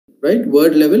right?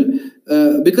 Word level,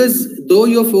 because though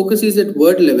your focus is at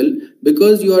word level,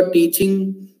 because you are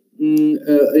teaching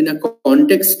in a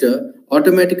context,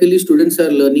 automatically students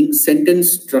are learning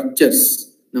sentence structures.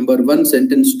 Number one,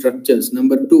 sentence structures.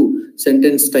 Number two,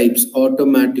 sentence types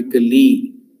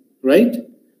automatically, right?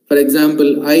 For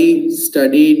example, I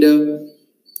studied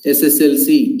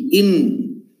SSLC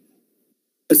in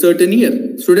a certain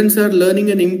year. Students are learning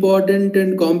an important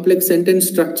and complex sentence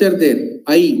structure there.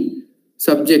 I,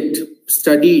 subject,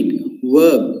 studied,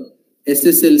 verb,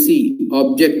 SSLC,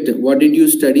 object, what did you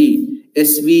study?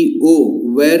 SVO,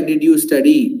 where did you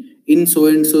study? In so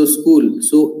and so school.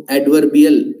 So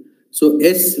adverbial. So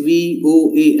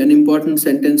SVOA, an important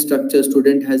sentence structure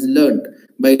student has learned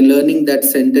by learning that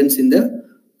sentence in the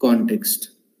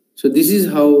context. So this is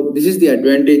the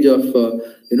advantage of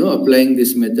applying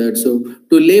this method. So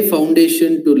to lay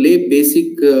foundation, to lay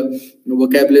basic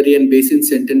vocabulary and basic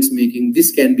sentence making,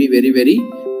 this can be very, very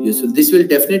useful. This will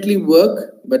definitely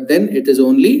work, but then it is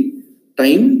only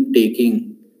time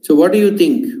taking. So what do you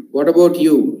think? What about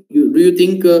you? Do you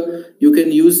think you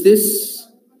can use this?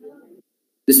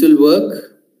 This will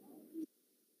work?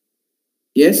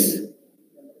 Yes?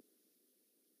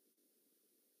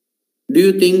 Do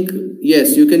you think,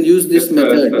 yes, you can use this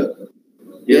method?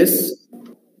 Yes?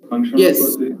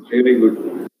 Yes. Very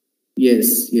good.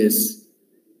 Yes.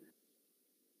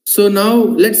 So now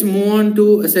let's move on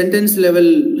to a sentence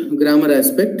level grammar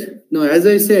aspect. Now, as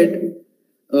I said,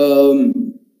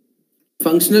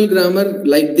 functional grammar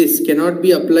like this cannot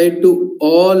be applied to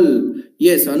all.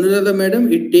 Yes, Anuradha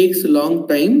madam, it takes a long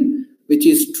time, which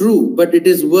is true, but it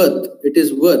is worth.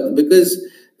 Because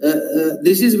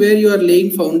this is where you are laying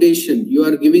foundation. You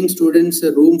are giving students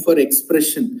a room for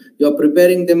expression. You are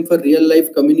preparing them for real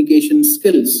life communication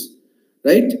skills,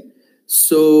 right?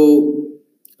 So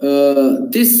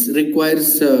this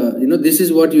requires, this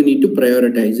is what you need to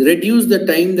prioritize. Reduce the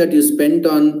time that you spent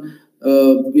on,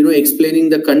 explaining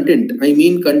the content. I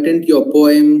mean content, your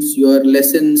poems, your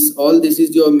lessons, all this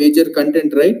is your major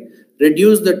content, right?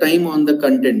 Reduce the time on the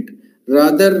content.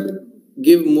 Rather,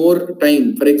 give more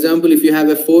time. For example, if you have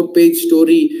a 4-page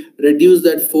story, reduce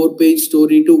that 4-page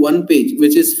story to 1 page,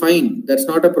 which is fine. That's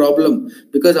not a problem,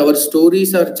 because our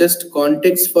stories are just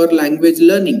context for language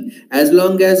learning. As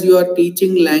long as you are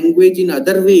teaching language in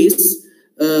other ways,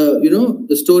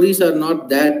 the stories are not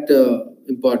that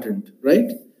important, right?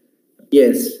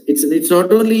 Yes, it's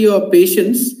not only your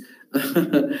patience.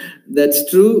 That's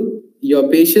true.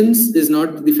 Your patience is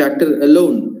not the factor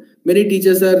alone. Many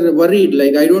teachers are worried,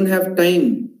 like, I don't have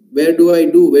time. Where do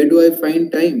I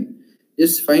find time?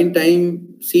 Just find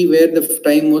time, see where the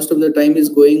time, most of the time is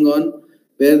going on,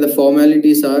 where the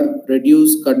formalities are,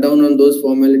 reduce, cut down on those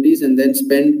formalities, and then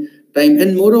spend time.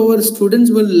 And moreover,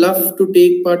 students will love to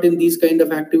take part in these kind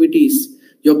of activities.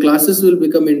 Your classes will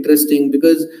become interesting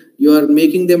because you are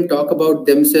making them talk about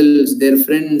themselves, their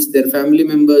friends, their family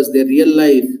members, their real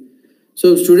life.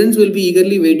 So students will be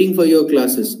eagerly waiting for your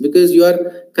classes because you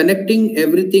are connecting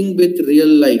everything with real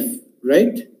life,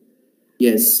 right?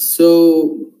 Yes.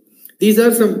 So these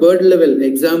are some word level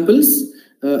examples.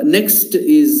 Next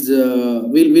is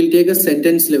we'll take a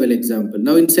sentence level example.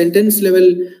 Now in sentence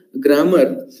level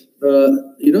grammar,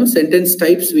 sentence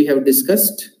types we have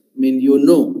discussed. I mean,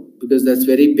 because that's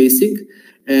very basic.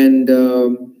 And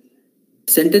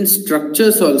sentence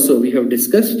structures also we have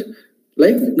discussed.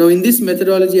 Like now in this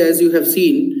methodology, as you have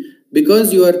seen,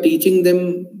 because you are teaching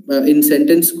them in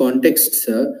sentence contexts,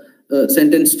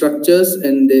 sentence structures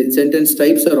and the sentence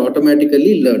types are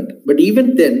automatically learned. But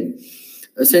even then,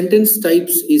 sentence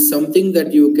types is something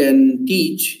that you can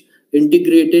teach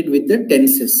integrated with the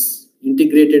tenses.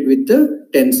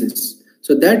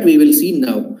 So that we will see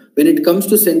now. When it comes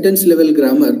to sentence level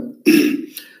grammar,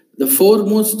 the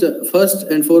first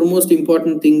and foremost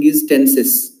important thing is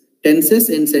tenses and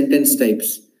sentence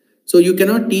types. So you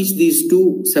cannot teach these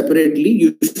two separately.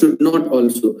 You should not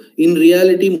also. In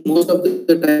reality, most of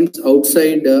the times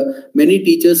outside, many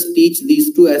teachers teach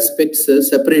these two aspects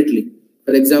separately.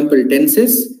 For example,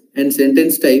 tenses and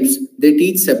sentence types, they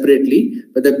teach separately.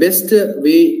 But the best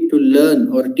way to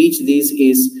learn or teach these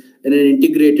is in an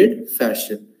integrated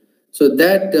fashion. So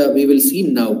that we will see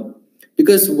now.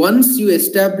 Because once you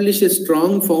establish a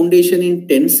strong foundation in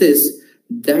tenses,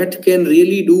 that can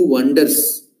really do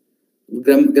wonders,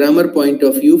 grammar point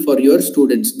of view, for your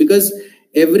students. Because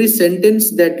every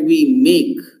sentence that we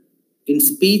make in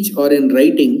speech or in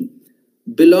writing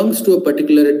belongs to a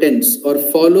particular tense or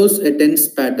follows a tense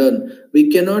pattern. We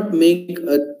cannot make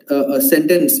a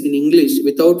sentence in English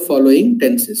without following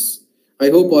tenses. I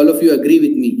hope all of you agree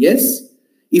with me. Yes?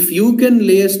 If you can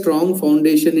lay a strong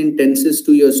foundation in tenses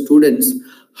to your students,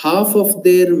 half of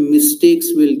their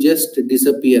mistakes will just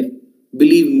disappear.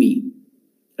 Believe me,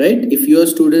 right? If your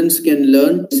students can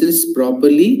learn tenses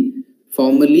properly,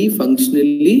 formally,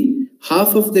 functionally,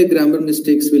 half of their grammar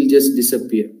mistakes will just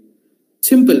disappear.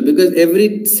 Simple, because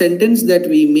every sentence that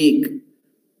we make,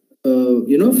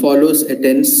 follows a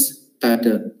tense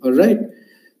pattern. All right.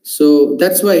 So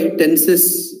that's why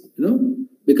tenses,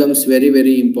 becomes very,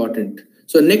 very important.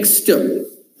 So next, so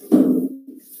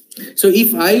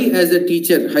if I, as a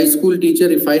teacher, high school teacher,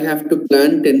 if I have to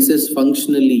plan tenses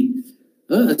functionally,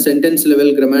 a sentence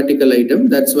level grammatical item,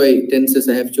 that's why tenses,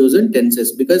 I have chosen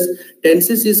tenses, because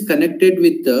tenses is connected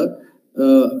with the,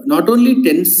 not only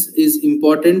tense is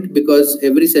important because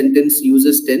every sentence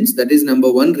uses tense, that is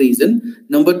number one reason.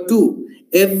 Number two,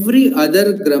 every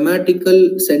other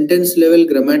grammatical sentence level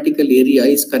grammatical area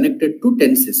is connected to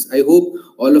tenses. I hope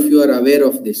all of you are aware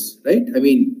of this, right? I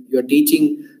mean, you are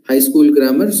teaching high school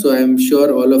grammar, so I am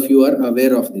sure all of you are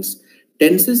aware of this.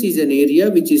 Tenses is an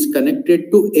area which is connected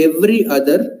to every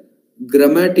other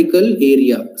grammatical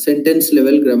area, sentence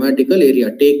level grammatical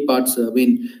area. Take parts,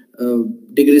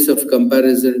 degrees of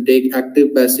comparison, take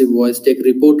active passive voice, take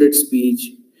reported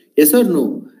speech. Yes or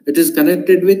no? It is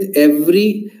connected with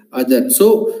every other.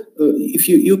 So if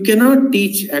you cannot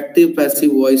teach active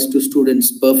passive voice to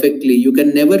students perfectly, you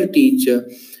can never teach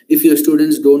if your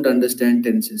students don't understand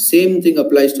tenses. Same thing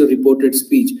applies to reported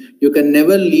speech. You can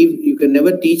never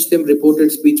teach them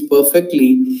reported speech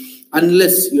perfectly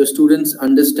unless your students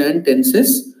understand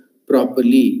tenses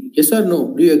properly. Yes or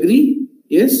no? Do you agree?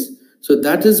 Yes? So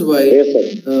that is why,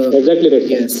 yes, exactly right.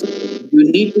 Yes,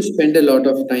 you need to spend a lot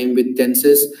of time with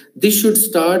tenses. This should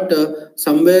start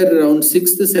somewhere around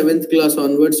 6th, 7th class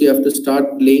onwards. You have to start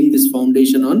laying this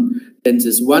foundation on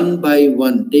tenses one by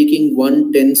one, taking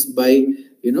one tense by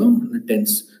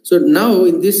tense. So now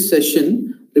in this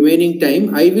session, remaining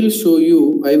time, I will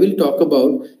talk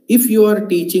about, if you are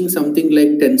teaching something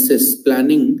like tenses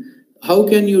planning, how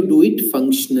can you do it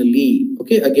functionally?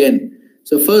 Okay, again.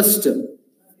 So first,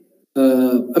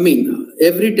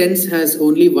 every tense has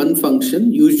only one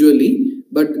function usually,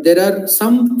 but there are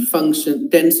some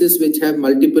tenses which have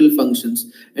multiple functions.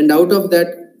 And out of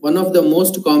that, one of the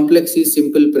most complex is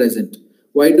simple present.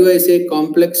 Why do I say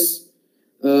complex?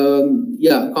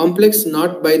 Complex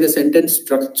not by the sentence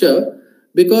structure,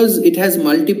 because it has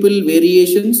multiple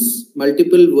variations,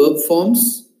 multiple verb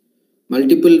forms,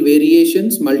 multiple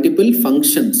variations, multiple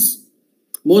functions.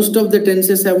 Most of the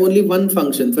tenses have only one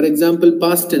function. For example,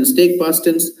 past tense. Take past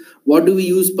tense. What do we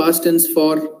use past tense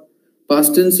for?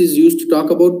 Past tense is used to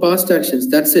talk about past actions.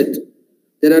 That's it.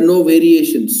 There are no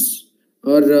variations,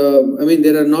 or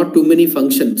there are not too many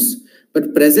functions.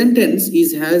 But present tense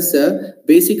has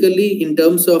basically, in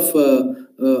terms of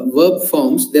verb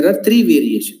forms, there are three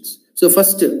variations. So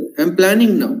first, I'm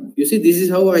planning now. You see, this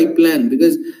is how I plan,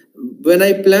 because when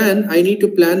I plan, I need to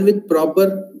plan with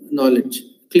proper knowledge,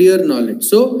 clear knowledge.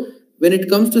 So when it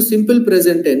comes to simple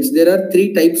present tense, there are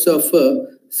three types of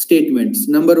statements.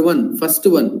 Number one, first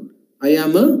one, I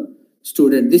am a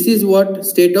student. This is what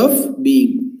state of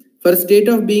being. For state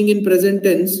of being in present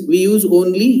tense, we use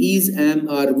only is, am,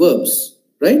 are verbs,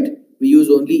 right? We use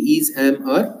only is, am,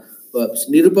 are verbs.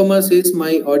 Nirupama says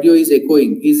my audio is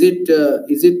echoing. Is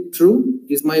it true?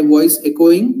 Is my voice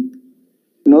echoing?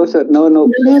 No, sir. No. No,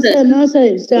 sir. No, sir.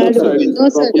 It's audible. No,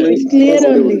 sir. It's clear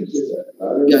only.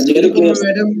 Yeah, Nirupama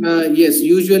madam, yes,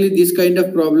 usually these kind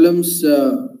of problems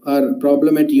are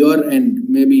problem at your end.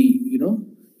 Maybe,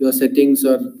 your settings,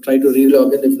 or try to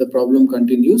relog in if the problem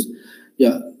continues.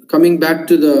 Yeah, coming back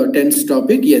to the tense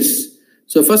topic, yes.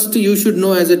 So first, you should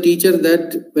know as a teacher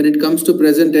that when it comes to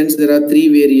present tense, there are three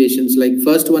variations. Like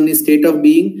first one is state of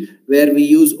being, where we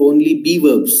use only be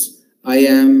verbs. I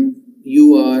am,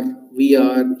 you are, we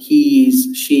are, he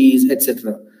is, she is,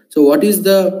 etc. So what is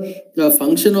the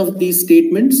function of these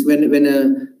statements when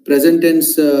a present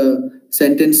tense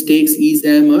sentence takes is,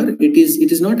 am, are? It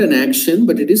is not an action,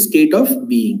 but it is state of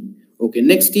being. Okay.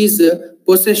 Next is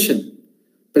possession.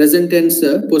 Present tense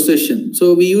possession.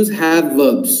 So we use have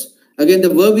verbs. Again, the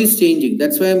verb is changing.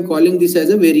 That's why I'm calling this as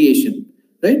a variation,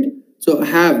 right? So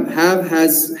have,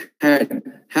 has, had.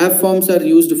 Have forms are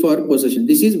used for possession.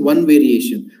 This is one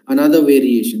variation, another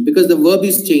variation, because the verb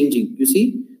is changing. You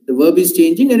see, the verb is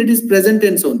changing and it is present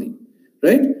tense only,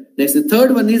 right? Next, the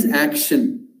third one is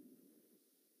action.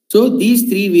 So these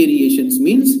three variations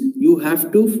means you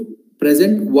have to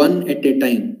present one at a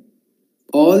time.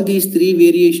 All these three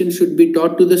variations should be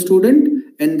taught to the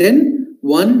student, and then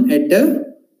one at a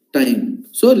time.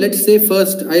 So let's say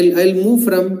first I'll move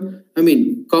from,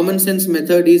 common sense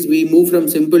method is we move from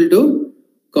simple to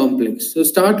complex. So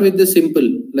start with the simple,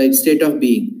 like state of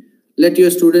being. let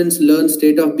your students learn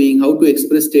state of being, how to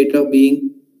express state of being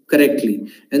correctly.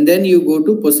 And then you go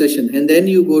to possession, and then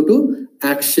you go to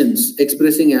actions,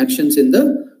 expressing actions in the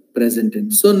present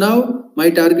tense. So now my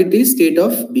target is state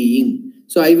of being.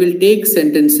 So I will take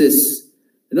sentences.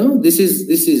 This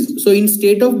is so in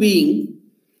state of being,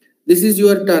 this is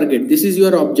your target, this is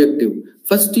your objective.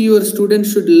 First, your student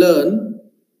should learn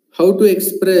how to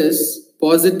express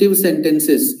positive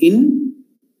sentences in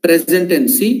present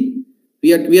tense. See,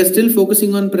 we are still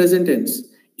focusing on present tense.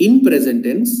 In present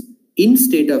tense, in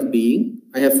state of being,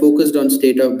 I have focused on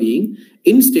state of being.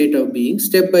 In state of being,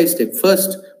 step by step.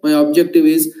 First, my objective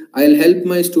is I'll help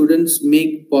my students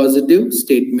make positive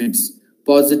statements,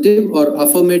 positive or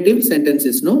affirmative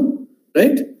sentences, no?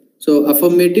 Right? So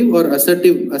affirmative or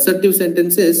assertive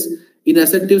sentences. In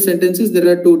assertive sentences, there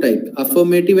are two types,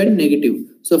 affirmative and negative.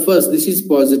 So first, this is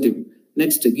positive.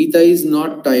 Next, Geeta is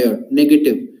not tired,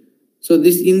 negative. So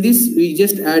in this, we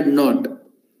just add not.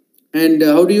 And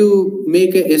how do you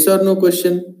make a yes or no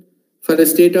question for a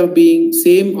state of being?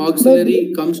 Same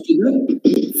auxiliary comes to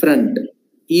the front.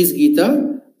 Is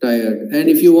Geeta tired? And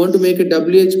if you want to make a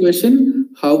WH question,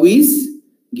 how is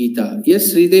Geeta?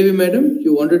 Yes, Sridevi madam,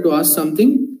 you wanted to ask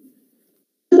something?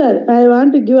 Sir, I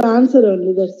want to give answer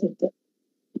only, that's it.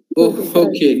 Oh,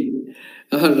 okay.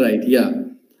 All right. Yeah.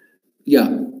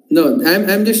 No,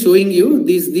 I'm just showing you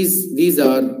these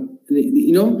are,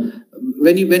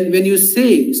 when you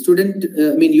say student,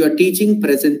 you are teaching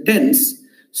present tense,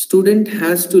 student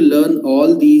has to learn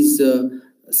all these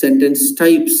sentence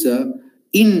types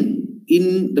in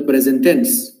the present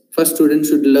tense. First, student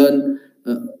should learn,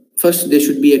 first they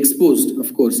should be exposed,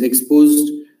 of course,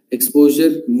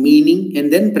 exposure, meaning,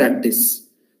 and then practice.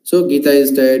 So Geeta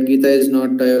is tired, Geeta is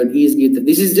not tired, is Geeta.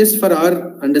 This is just for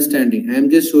our understanding. I am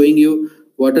just showing you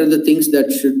what are the things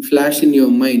that should flash in your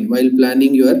mind while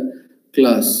planning your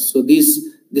class. So this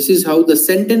is how the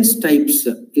sentence types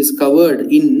is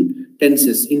covered in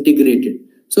tenses, integrated.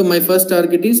 So my first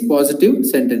target is positive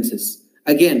sentences.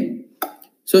 Again,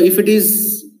 so if it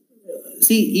is,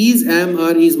 see, is, am,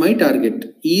 are is my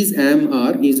target. Is, am,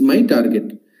 are is my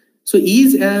target. So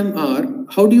is, am, are,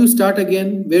 how do you start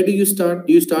again? Where do you start?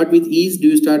 Do you start with is? Do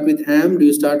you start with am? Do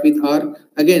you start with are?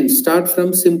 Again, start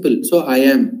from simple. So I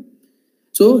am.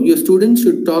 So your students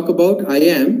should talk about I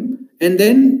am, and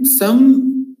then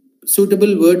some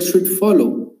suitable words should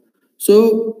follow.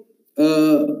 So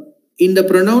in the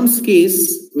pronouns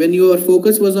case, when your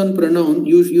focus was on pronoun,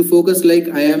 you focus like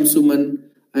I am Suman,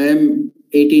 I am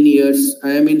 18 years,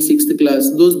 I am in 6th class.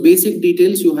 Those basic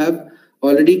details you have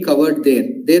already covered there.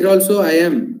 There also I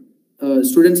am.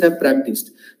 Students have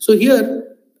practiced. So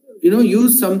here,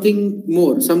 use something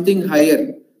more, something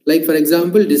higher. Like for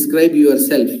example, describe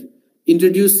yourself.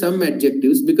 Introduce some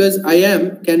adjectives, because I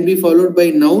am can be followed by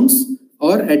nouns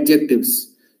or adjectives.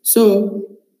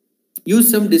 So use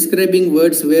some describing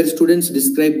words where students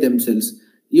describe themselves.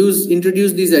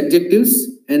 Introduce these adjectives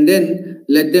and then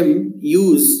let them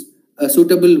use a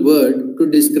suitable word to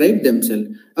describe themselves.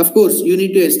 Of course, you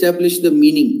need to establish the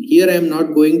meaning. Here I am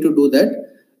not going to do that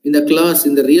in the class,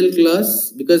 in the real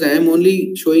class, because I am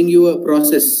only showing you a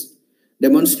process,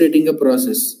 demonstrating a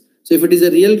process. So if it is a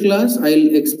real class,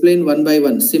 I'll explain one by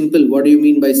one. Simple, what do you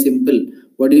mean by simple?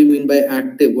 What do you mean by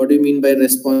active? What do you mean by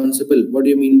responsible? What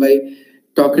do you mean by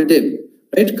talkative?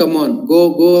 Right? Come on,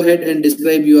 go ahead and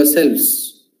describe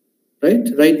yourselves.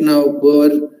 Right now,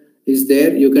 whoever is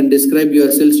there, you can describe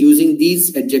yourselves using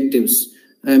these adjectives.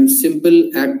 I am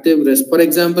simple, active, for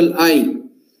example, I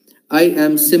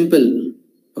am simple.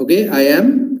 Okay, I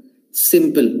am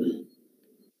simple.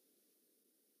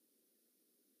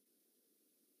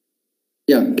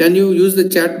 Yeah, can you use the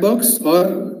chat box or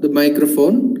the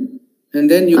microphone? And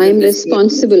then you I'm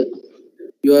responsible.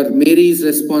 Mary is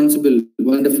responsible.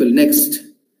 Wonderful. Next.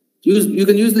 You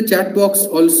can use the chat box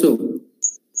also.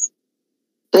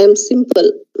 I am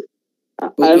simple.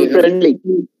 Okay. I am friendly.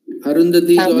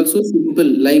 Arundhati is also simple,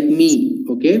 like me.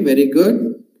 Okay, very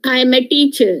good. I am a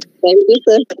teacher. Thank you,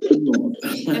 sir.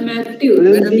 I'm active.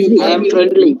 I am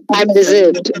friendly. I'm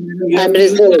reserved. I'm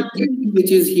reserved.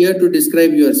 Which is here to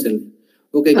describe yourself.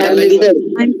 Okay, I'm reserved.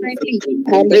 I'm friendly.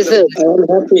 I'm reserved. I am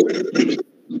happy.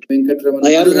 Venkataraman.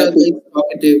 I am Anuradha happy. is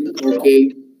talkative.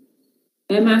 Okay.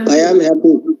 I am happy.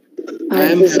 I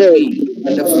am reserved. happy.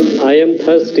 Wonderful. I am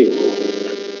thirsty.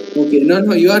 Okay.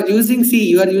 No, you are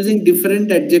using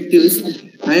different adjectives.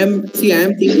 I am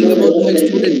thinking about my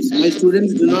students. My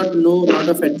students do not know a lot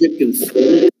of adjectives.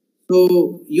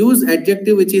 So use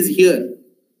adjective which is here,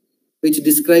 which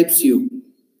describes you.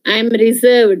 I am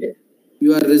reserved.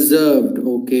 You are reserved.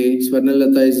 Okay.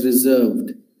 Swarnalatha is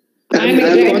reserved. I am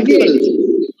responsible.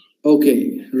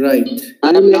 Okay. Right. I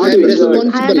am not I am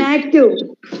responsible. active.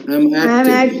 I'm I am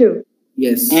active. active.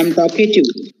 Yes. I am talkative.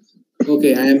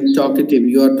 Okay, I am talkative.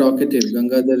 You are talkative.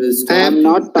 Gangadhar is I am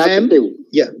not talkative.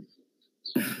 Yeah.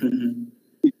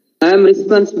 I am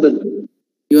responsible.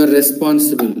 You are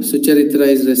responsible. Sucharitra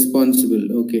is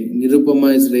responsible. Okay.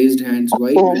 Nirupama is raised hands.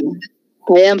 Why?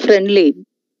 I am friendly.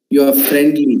 You are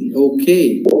friendly.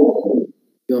 Okay.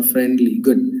 You are friendly.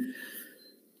 Good.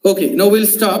 Okay. Now we'll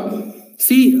stop.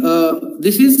 See,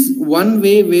 this is one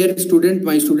way where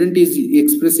my student is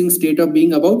expressing state of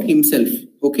being about himself.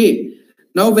 Okay.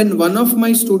 Now, when one of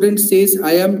my students says,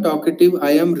 I am talkative,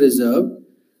 I am reserved,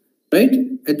 right?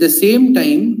 At the same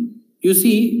time, you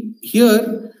see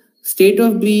here, state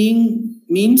of being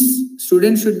means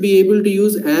students should be able to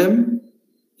use am,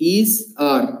 is,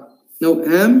 are. Now,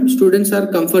 am students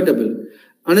are comfortable.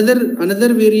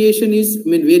 Another variation is,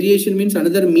 variation means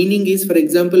another meaning is, for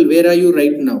example, where are you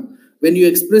right now? When you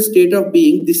express state of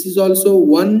being, this is also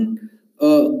one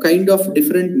kind of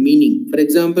different meaning. For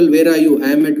example, where are you?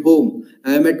 I am at home.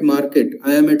 I am at market.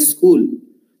 I am at school.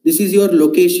 This is your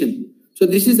location. So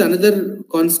this is another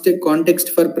context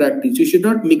for practice. You should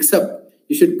not mix up.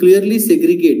 You should clearly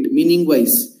segregate meaning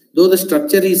wise, though the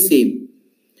structure is same.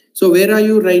 So where are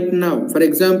you right now? For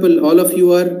example, all of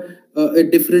you are at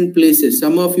different places.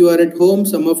 Some of you are at home.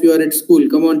 Some of you are at school.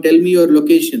 Come on, tell me your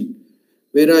location.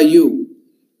 Where are you?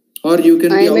 Or you can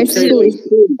be outside.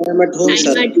 I am at home,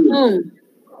 sir. I'm at home.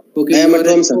 Okay, I am at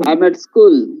home, sir. I am at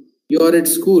school. You are at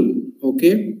school.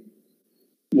 Okay.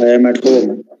 I am at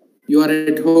home. You are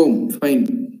at home.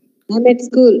 Fine. I'm at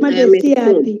school. I am at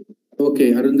school.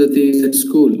 Okay. Arundhati is at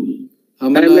school. I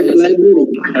am Amala at is at library.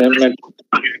 home. I am at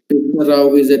Krishna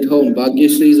Rao is at home.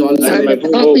 Bhagyashree is also at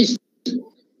home. office.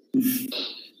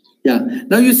 Yeah.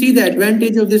 Now you see the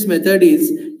advantage of this method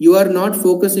is you are not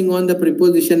focusing on the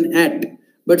preposition at,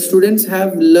 but students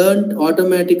have learned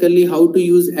automatically how to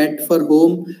use at for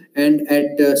home and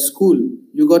at school.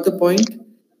 You got the point?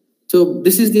 So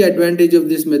this is the advantage of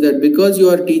this method because you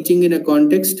are teaching in a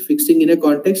context, fixing in a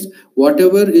context,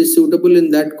 whatever is suitable in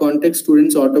that context,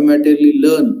 students automatically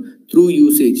learn through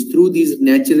usage, through these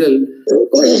natural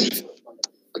contexts.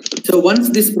 So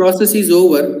once this process is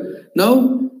over,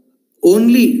 now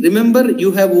only remember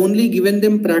you have only given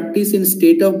them practice in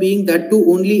state of being, that too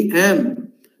only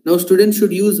am. Now students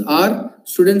should use are,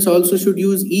 students also should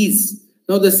use is.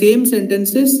 Now the same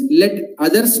sentences, let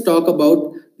others talk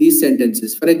about these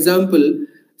sentences. For example,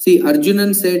 see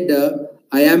Arjunan said,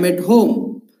 I am at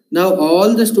home. Now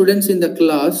all the students in the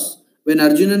class, when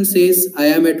Arjunan says, I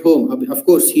am at home, of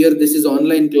course here this is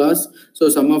online class, so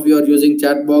some of you are using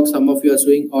chat box, some of you are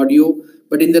showing audio,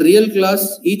 but in the real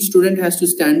class, each student has to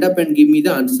stand up and give me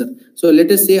the answer. So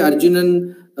let us say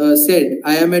Arjunan said,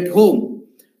 I am at home.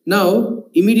 Now,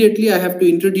 immediately I have to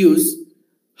introduce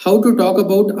how to talk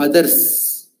about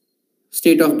others'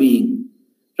 state of being.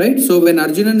 Right? So when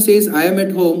Arjunan says, I am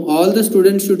at home, all the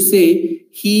students should say,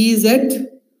 he is at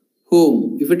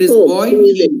home. If it is boy,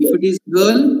 he. If it is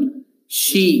girl,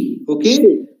 she.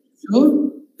 Okay?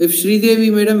 So, if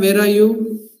Sridevi, madam, where are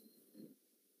you?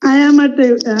 I am in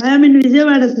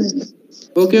Vijayawada, sir.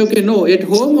 Okay. No, at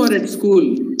home or at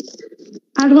school?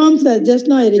 At home, sir. Just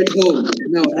now I read. At home.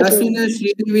 Now, as soon as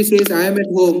Sridevi says, I am at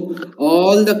home,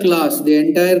 all the class, the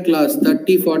entire class,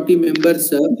 30, 40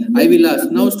 members, I will ask.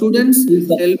 Now, students, tell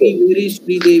me where is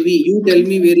Sridevi. You tell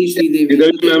me where is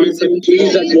Sridevi. She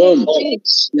is at home.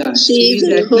 Yeah, she is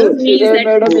at home. home.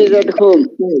 Is at home.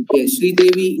 Yes,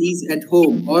 Sridevi is at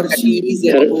home or she is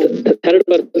at home. Third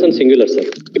person singular, sir.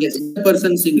 Yes, third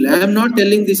person singular. I am not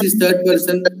telling this is third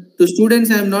person. To students,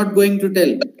 I am not going to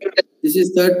tell. This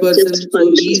is third person,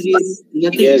 so is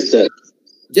nothing. Yes, sir.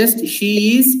 Just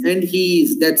she is and he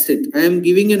is. That's it. I am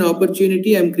giving an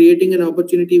opportunity. I am creating an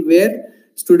opportunity where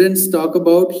students talk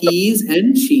about he is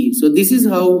and she. So this is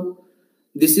how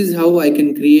I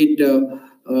can create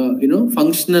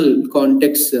functional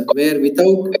context where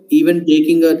without even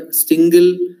taking a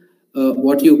single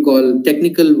what you call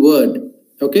technical word.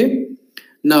 Okay.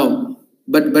 Now,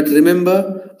 but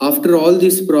remember, after all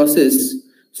this process,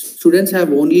 students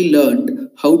have only learned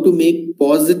how to make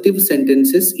positive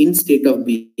sentences in state of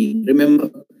being. Remember,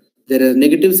 there are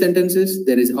negative sentences,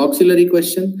 there is auxiliary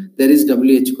question, there is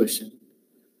WH question.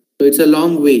 So it's a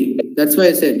long way. That's why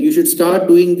I said you should start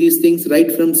doing these things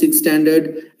right from 6th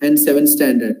standard and 7th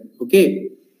standard. Okay.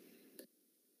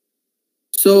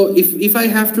 So if I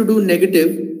have to do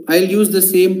negative, I'll use the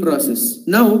same process.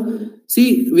 Now,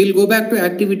 see, we'll go back to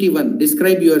activity 1.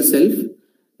 Describe yourself.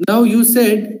 Now you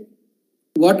said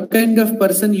what kind of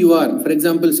person you are. For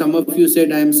example, some of you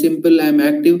said I am simple, I am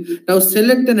active. Now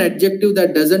select an adjective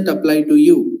that doesn't apply to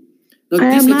you. Now,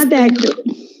 I am not active.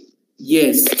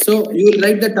 Yes. So you will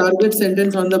write the target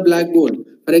sentence on the blackboard.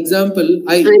 For example,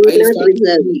 I'm I'll not start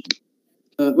reserved.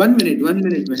 with, 1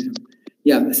 minute, madam.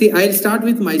 Yeah. See, I'll start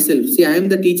with myself. See, I am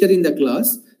the teacher in the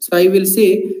class. So I will say,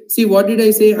 see, what did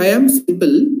I say? I am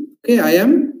simple. Okay, I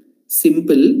am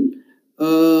simple.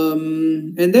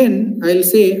 And then I'll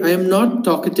say, I am not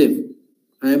talkative.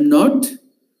 I am not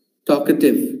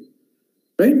talkative.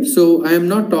 Right? So I am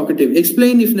not talkative.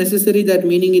 Explain if necessary that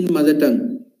meaning in mother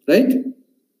tongue. Right?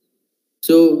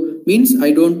 So means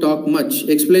I don't talk much.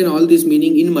 Explain all this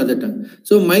meaning in mother tongue.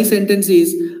 So my sentence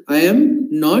is I am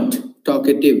not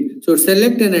talkative. So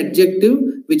select an adjective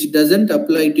which doesn't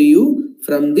apply to you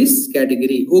from this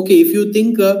category. Okay, if you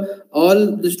think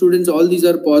all the students, all these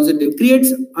are positive, create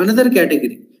another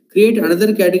category. Create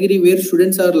another category where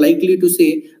students are likely to say,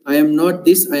 I am not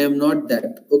this, I am not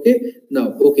that. Okay,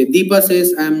 now, okay, Deepa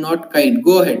says, I am not kind.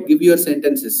 Go ahead, give your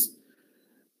sentences.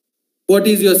 What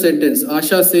is your sentence?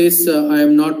 Asha says, I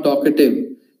am not talkative.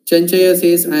 Chanchaya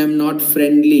says, I am not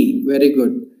friendly. Very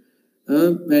good.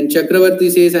 And Chakravarti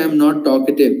says, I am not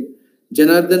talkative.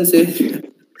 Janardhan says,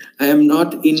 I am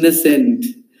not innocent.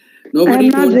 Nobody I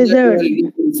am not told that you are reserved.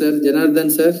 innocent, sir. Janardhan,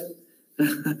 sir.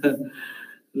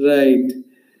 Right.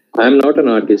 I am not an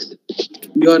artist.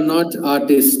 You are not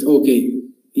artist. Okay.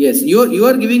 Yes. You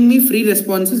are giving me free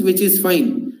responses, which is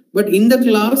fine. But in the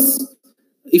class,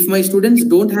 if my students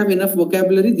don't have enough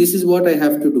vocabulary, this is what I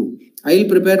have to do. I'll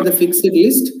prepare the fixed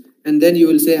list and then you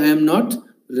will say, I am not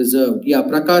reserved. Yeah,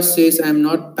 Prakash says, I am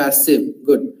not passive.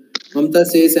 Good. Mamta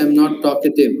says, I am not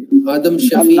talkative. Adam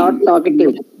Shafi. I'm not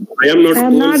talkative. I am not I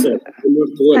am cool, not- sir. I am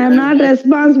not cool. I am not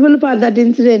responsible for that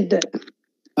incident.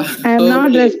 I am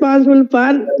not Okay. responsible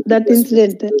for that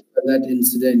incident. That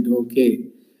incident. Okay.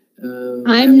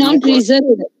 I am not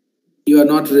reserved. You are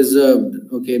not reserved.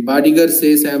 Okay. Badigar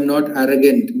says, I am not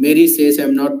arrogant. Mary says, I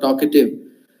am not talkative.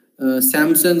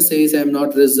 Samson says, I am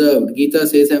not reserved. Geeta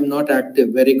says, I am not active.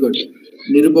 Very good.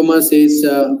 Nirupama says,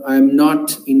 I am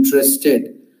not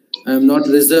interested. I am not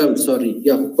reserved. Sorry.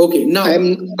 Yeah. Okay. Now.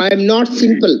 I am not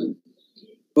simple.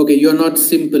 Okay. You are not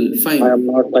simple. Fine. I am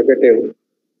not talkative.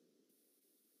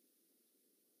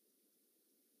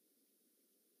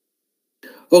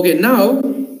 Okay. Now,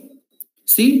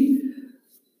 see.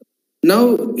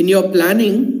 Now, in your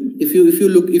planning, if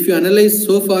you analyze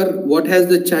so far, what has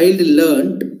the child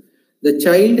learned? The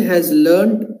child has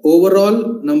learned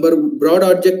overall broad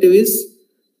objective is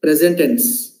present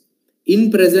tense.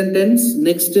 In present tense,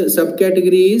 next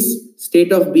subcategory is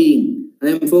state of being. I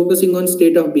am focusing on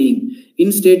state of being.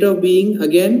 In state of being,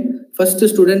 again, first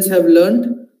students have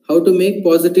learned how to make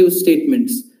positive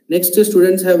statements. Next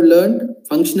students have learned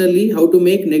functionally how to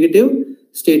make negative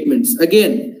statements.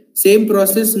 Again, same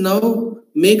process now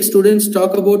make students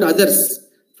talk about others.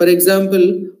 For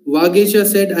example, Vagesha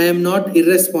said, I am not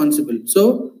irresponsible.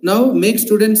 So now make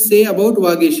students say about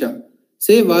Vagesha.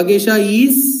 Say Vagesha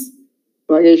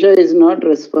is not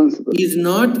responsible. Is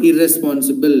not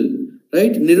irresponsible.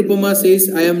 Right? Nirupama says,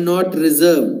 I am not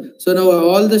reserved. So now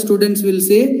all the students will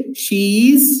say,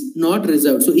 she is not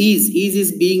reserved. So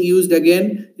is being used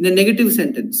again in a negative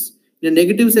sentence. In a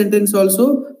negative sentence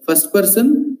also, first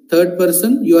person, third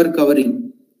person, you are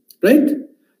covering. Right?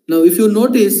 Now, if you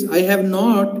notice, I have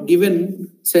not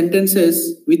given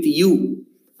sentences with you.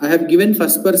 I have given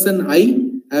first person I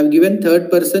have given third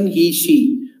person he,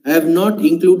 she. I have not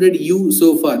included you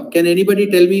so far. Can anybody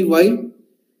tell me why?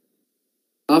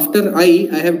 After I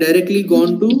have directly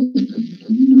gone to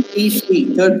he,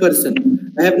 she, third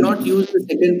person. I have not used the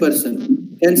second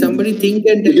person. Can somebody think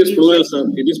and tell me? It is plural, sir.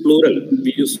 It is plural.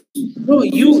 We use. No,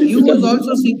 you was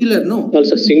also singular, no?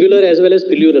 Also singular as well as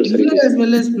plural, sir. Singular as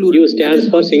well as plural. You stands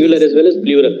for singular as well as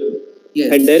plural.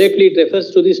 Yes. And directly it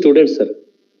refers to the students, sir.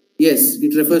 Yes,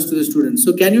 it refers to the students.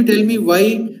 So can you tell me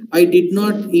why I did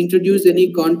not introduce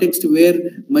any context where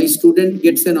my student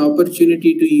gets an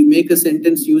opportunity to make a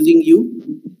sentence using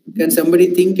you? Can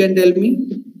somebody think and tell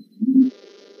me?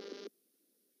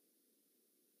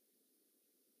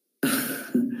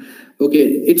 Okay,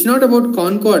 it's not about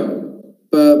concord.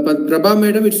 Prabha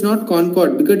madam, it's not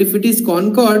concord, because if it is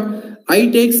concord,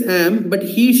 I takes am, but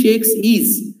he shakes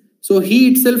is. So he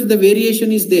itself, the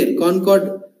variation is there.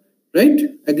 Concord, right?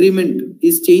 Agreement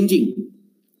is changing.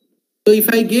 So if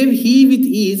I gave he with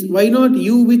is, why not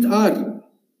you with are?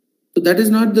 So that is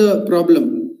not the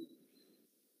problem.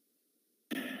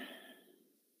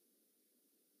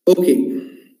 Okay.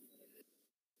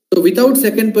 So without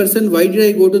second person, why did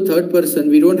I go to third person?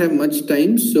 We don't have much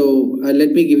time, so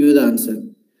let me give you the answer.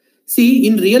 See,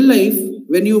 in real life,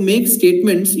 when you make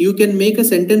statements, you can make a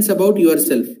sentence about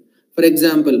yourself. For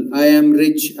example, I am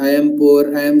rich, I am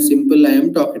poor, I am simple, I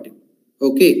am talkative.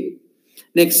 Okay.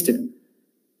 Next.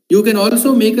 You can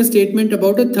also make a statement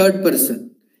about a third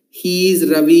person. He is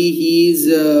Ravi, he is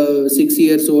 6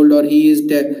 years old, or he is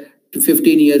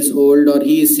 15 years old, or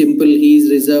he is simple, he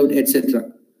is reserved, etc.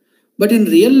 But in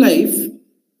real life,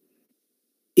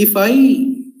 if I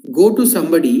go to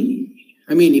somebody,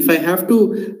 if I have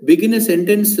to begin a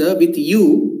sentence with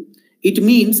you, it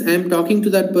means I am talking to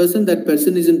that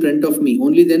person is in front of me.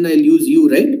 Only then I'll use you,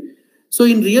 right? So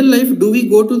in real life, do we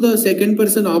go to the second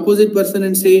person, opposite person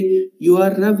and say, you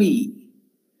are Ravi,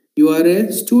 you are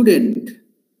a student,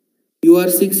 you are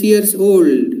 6 years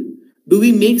old? Do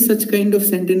we make such kind of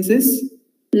sentences?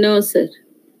 No, sir.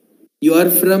 You are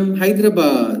from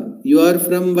Hyderabad, you are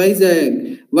from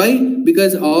Vizag. Why?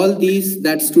 Because all these,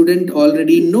 that student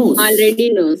already knows.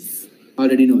 Already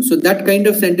knows. So that kind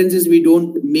of sentences we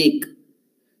don't make.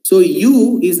 So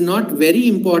you is not very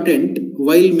important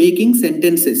while making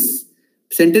sentences.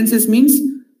 Sentences means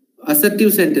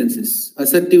assertive sentences.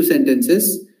 Assertive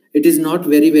sentences. It is not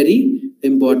very, very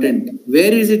important.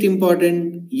 Where is it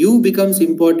important? You becomes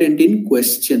important in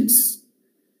questions.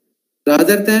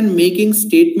 Rather than making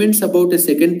statements about a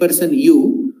second person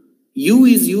you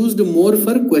is used more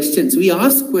for questions. We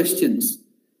ask questions.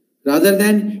 Rather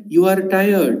than you are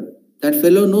tired. That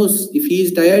fellow knows if he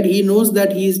is tired, he knows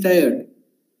that he is tired.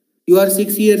 You are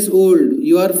 6 years old.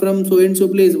 You are from so and so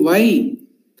place. Why?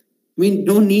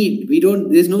 No need.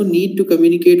 There's no need to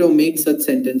communicate or make such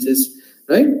sentences,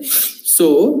 right?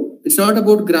 So it's not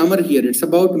about grammar here. It's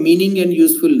about meaning and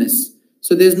usefulness.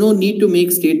 So there's no need to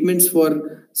make statements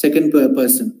for second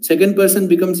person. Second person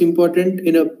becomes important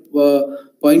in a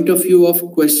point of view of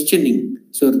questioning.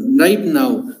 So right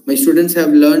now, my students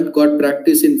have got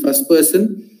practice in first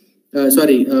person.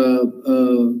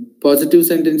 Positive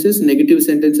sentences, negative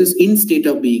sentences in state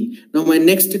of being. Now my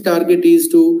next target is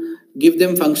to give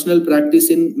them functional practice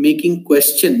in making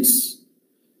questions.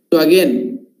 So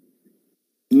again,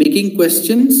 making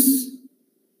questions.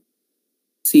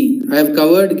 See, I have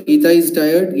covered Geeta is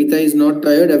tired, Geeta is not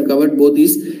tired. I have covered both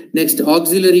these. Next,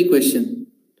 auxiliary question.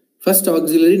 First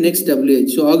auxiliary, next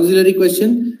WH. So auxiliary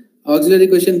question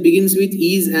begins with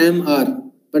is, am, are.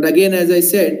 But again, as I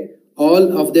said,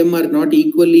 all of them are not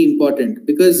equally important,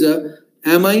 because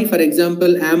am I, for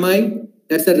example, am I?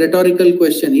 That's a rhetorical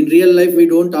question. In real life, we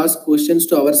don't ask questions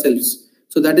to ourselves.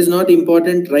 So that is not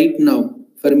important right now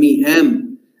for me.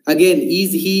 Am. Again,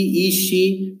 is he, is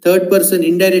she, third person,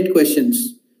 indirect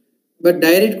questions. But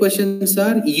direct questions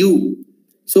are you.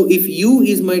 So if you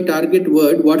is my target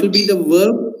word, what will be the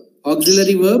verb?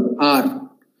 Auxiliary verb, are.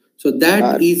 So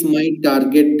that is my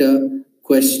target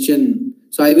question.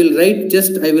 So I will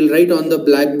write on the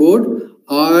blackboard,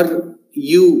 are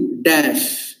you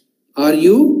dash. Are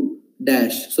you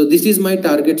dash. So this is my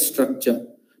target structure.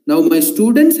 Now my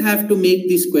students have to make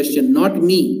this question, not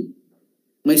me.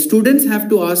 My students have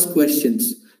to ask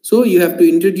questions. So you have to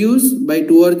introduce by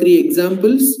 2 or 3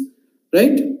 examples,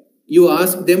 right? You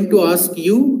ask them to ask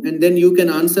you, and then you can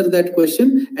answer that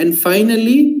question. And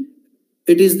finally,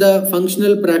 it is the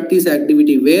functional practice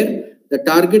activity where the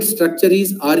target structure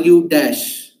is are you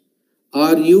dash.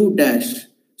 Are you dash.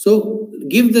 So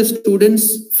give the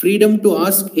students freedom to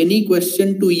ask any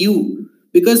question to you.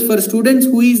 Because for students,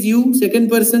 who is you? Second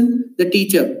person, the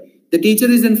teacher. The teacher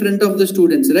is in front of the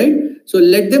students, right? So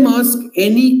let them ask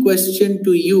any question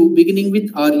to you beginning with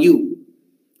are you.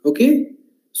 Okay?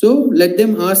 So let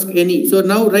them ask any. So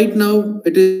now, right now,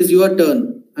 it is your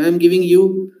turn. I am giving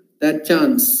you that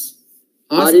chance.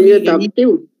 Ask are you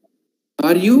talkative?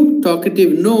 Are you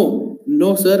talkative?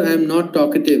 No, sir, I am not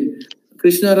talkative.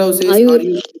 Krishna Rao says, are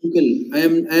you simple? I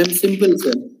am simple,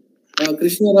 sir.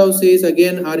 Krishna Rao says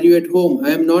again, are you at home? I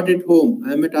am not at home.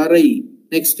 I am at RI.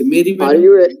 Next, Mary. Are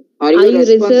you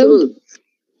responsible?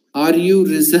 Are you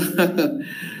reserved?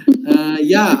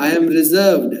 Yeah, I am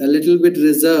reserved. A little bit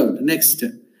reserved. Next,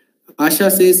 Asha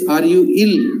says, are you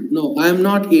ill? No, I am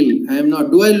not ill. I am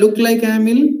not. Do I look like I am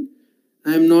ill?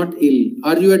 I am not ill.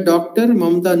 Are you a doctor?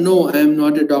 Mamta, no, I am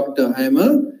not a doctor. I am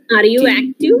a... Are you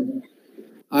active?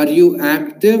 Are you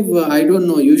active? I don't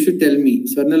know. You should tell me.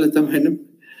 Swarnalata madam.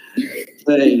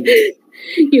 Right.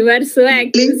 You are so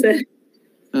active, sir.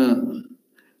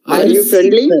 Are you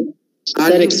friendly?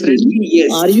 Are you friendly?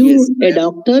 Yes. Are you a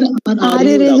doctor? Or are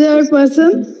you a reserved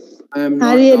person? I am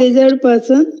not. Are you a reserved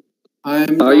person? I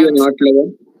am. Are you not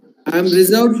lover? I am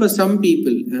reserved for some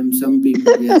people. I am some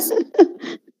people. Yes.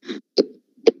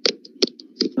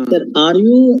 Sir, are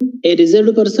you a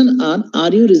reserved person or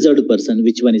are you reserved person?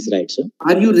 Which one is right, sir?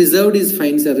 Are you reserved is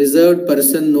fine, sir. Reserved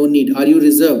person, no need. Are you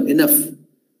reserved? Enough.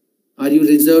 Are you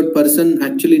reserved person?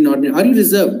 Actually not need. Are you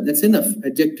reserved? That's enough.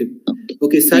 Adjective.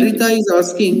 Okay, Sarita is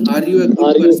asking, are you a good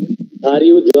person? Are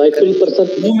you joyful person?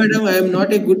 No, madam, I am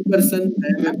not a good person. I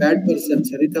am a bad person.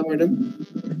 Sarita, madam.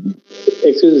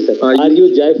 Excuse me, sir. Are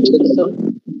you joyful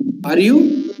person? Are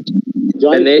you?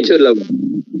 Joyful. A nature lover.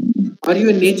 Are you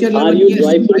a nature lover? Are you Yes,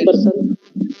 joyful person?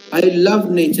 I love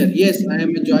nature. Yes, I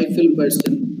am a joyful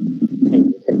person.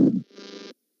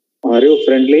 Are you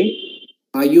friendly?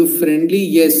 Are you friendly?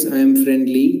 Yes, I am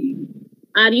friendly.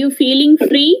 Are you feeling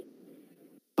free?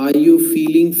 Are you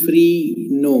feeling free?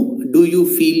 No. Do you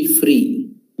feel free?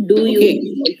 Do you?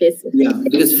 Okay, sir. Yeah,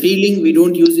 because feeling we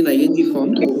don't use in ing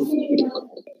form.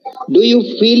 Do you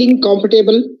feeling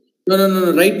comfortable?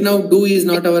 No. Right now, do is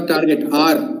not our target.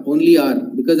 Are, only are.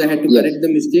 Because I had to correct the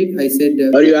mistake. I said.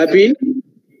 Are you happy?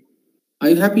 Are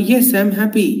you happy? Yes, I am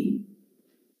happy.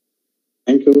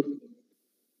 Thank you.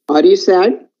 Are you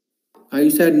sad? Are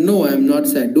you sad? No, I am not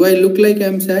sad. Do I look like I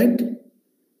am sad?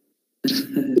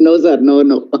 No, sir.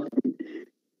 No.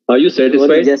 Are you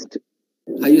satisfied?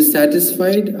 Are you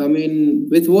satisfied? I mean,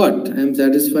 with what? I am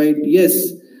satisfied.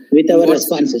 Yes. With our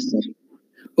responses, sir.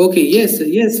 Okay.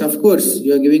 Yes. Of course,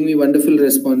 you are giving me wonderful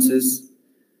responses.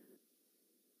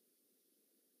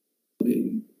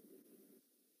 Okay.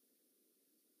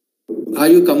 Are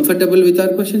you comfortable with our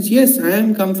questions? Yes, I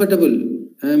am comfortable.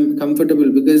 I am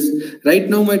comfortable because right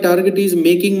now my target is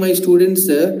making my students.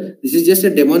 This is just a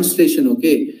demonstration.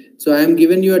 Okay. So I am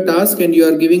giving you a task and you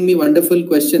are giving me wonderful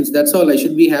questions. That's all. I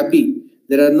should be happy.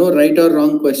 There are no right or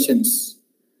wrong questions.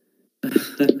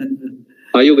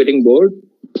 Are you getting bored?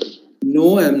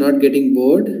 No, I am not getting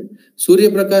bored. Surya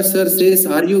Prakash sir says,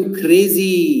 "Are you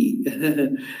crazy?"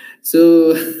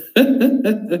 So,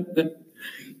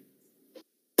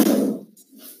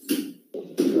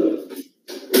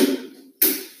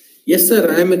 yes,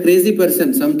 sir, I am a crazy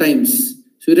person sometimes.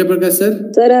 Surya Prakash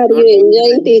sir. Sir, are you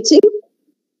enjoying teaching?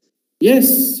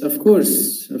 Yes, of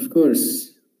course. Sir,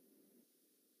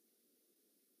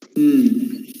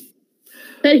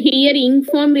 here ink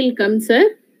form will come, sir.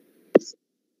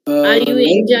 Are you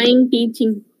enjoying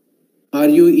teaching? Are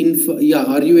you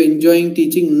enjoying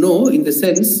teaching? No, in the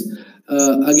sense,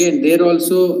 again, there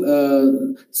also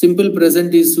simple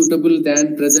present is suitable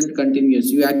than present continuous.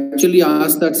 You actually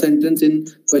ask that sentence in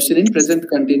question in present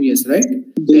continuous, right?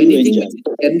 So anything in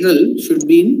general should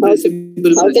be in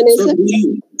simple present. So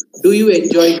do you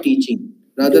enjoy teaching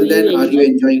rather than are you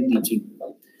enjoying teaching?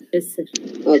 Yes, sir.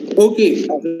 Okay,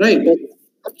 right.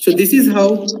 So this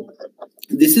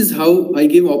is how I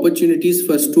give opportunities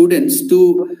for students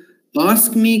to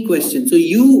ask me questions. So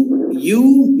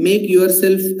you make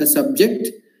yourself a subject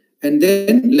and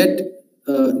then let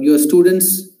your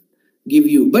students give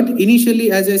you. But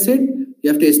initially, as I said, you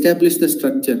have to establish the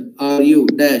structure. Are you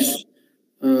dash?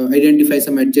 Identify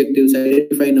some adjectives,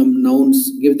 identify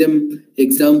nouns, give them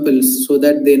examples so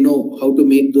that they know how to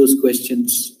make those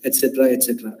questions, etc.,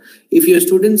 etc. If your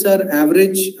students are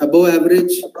average, above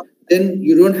average, then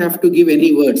you don't have to give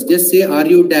any words. Just say, are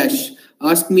you dash?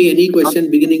 Ask me any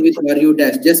question beginning with are you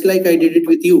dash, just like I did it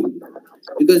with you,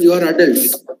 because you are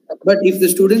adults. But if the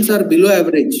students are below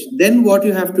average, then what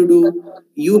you have to do,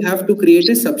 you have to create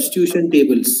a substitution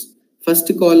tables.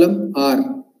 First column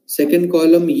are, second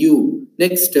column you,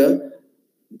 next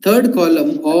third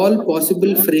column all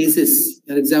possible phrases.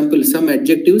 For example, some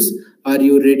adjectives, are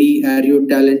you ready, are you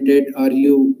talented, are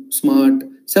you smart,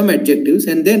 some adjectives,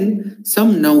 and then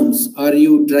some nouns, are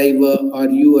you driver, are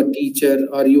you a teacher,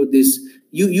 are you this.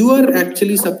 You are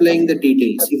actually supplying the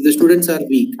details if the students are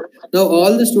weak. Now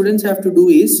all the students have to do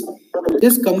is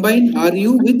just combine are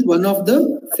you with one of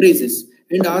the phrases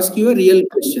and ask you a real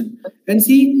question. And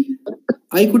see,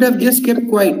 I could have just kept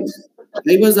quiet.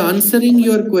 I was answering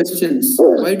your questions.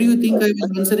 Why do you think I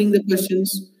was answering the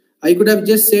questions? I could have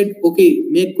just said, okay,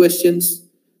 make questions.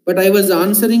 But I was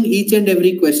answering each and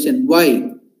every question.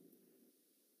 Why?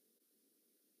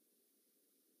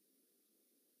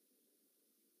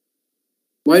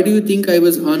 Why do you think I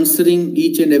was answering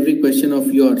each and every question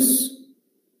of yours?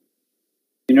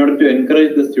 In order to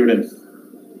encourage the students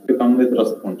to come with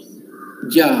response.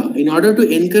 Yeah, in order to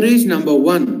encourage, number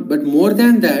one. But more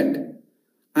than that,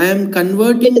 I am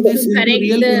converting this into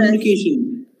real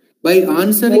communication. By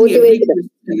answering every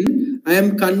question, I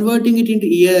am converting it into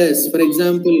yes. For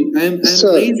example, I am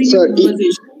raising a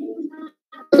conversation.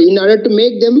 In order to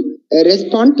make them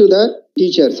respond to the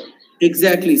teachers.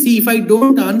 Exactly. See, if I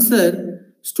don't answer,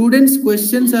 students'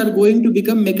 questions are going to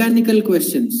become mechanical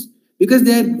questions. Because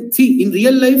they are, see, in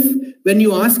real life, when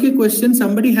you ask a question,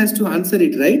 somebody has to answer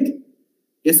it, right?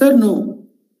 Yes or no?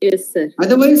 Yes, sir.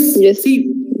 Otherwise,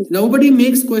 see, nobody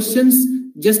makes questions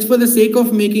just for the sake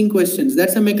of making questions.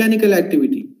 That's a mechanical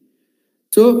activity.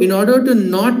 So in order to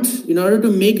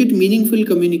make it meaningful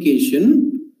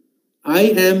communication, I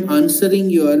am answering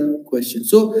your question.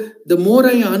 So the more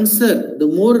I answer, the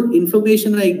more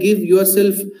information I give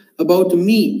yourself about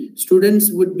me,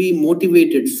 students would be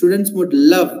motivated. Students would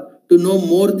love to know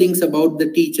more things about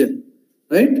the teacher,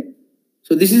 right?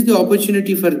 So this is the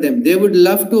opportunity for them. They would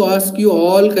love to ask you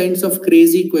all kinds of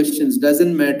crazy questions.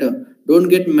 Doesn't matter. Don't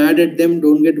get mad at them.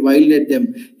 Don't get wild at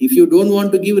them. If you don't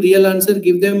want to give real answer,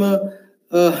 give them a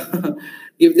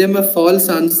give them a false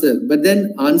answer. But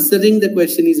then answering the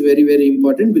question is very, very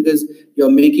important, because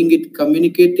you're making it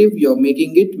communicative. You're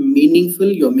making it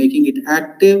meaningful. You're making it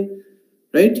active,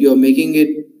 right? You're making it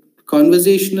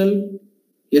conversational.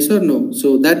 Yes or no?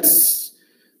 So that's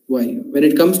why when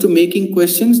it comes to making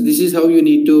questions, this is how you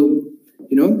need to,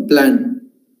 plan.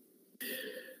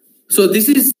 So this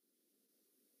is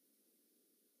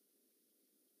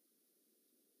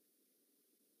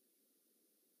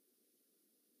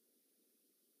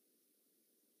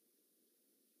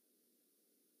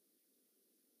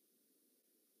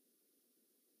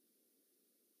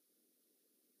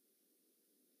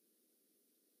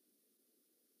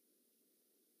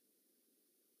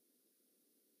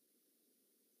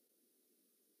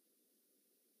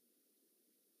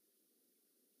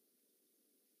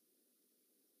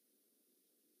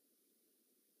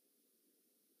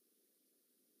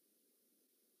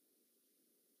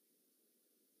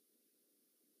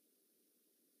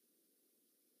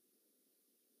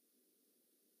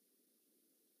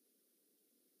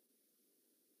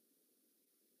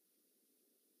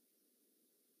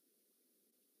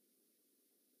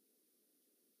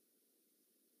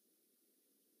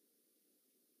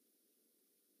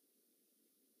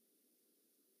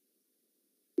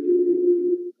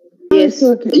Yes.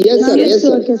 Okay. Yes, sir. Yes,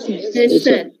 sir. Okay, sir. Yes,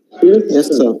 sir. Yes,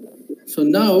 sir. So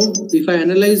now, if I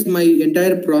analyze my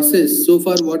entire process, so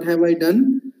far what have I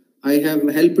done? I have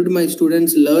helped my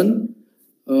students learn.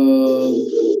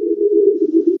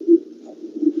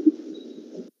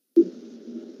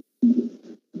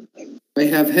 I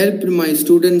have helped my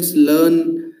students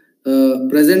learn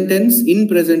present tense, in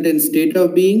present tense, state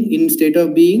of being, in state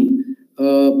of being,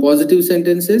 positive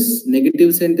sentences,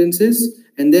 negative sentences,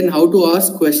 and then how to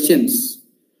ask questions.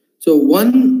 So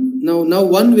now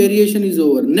one variation is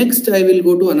over. Next, I will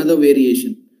go to another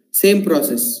variation. Same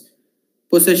process.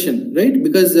 Possession, right?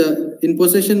 Because in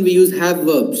possession, we use have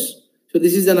verbs. So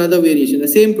this is another variation, the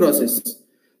same process.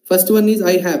 First one is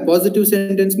I have. Positive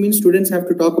sentence means students have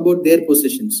to talk about their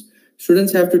possessions.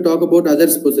 Students have to talk about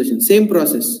others' possessions. Same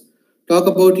process. Talk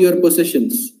about your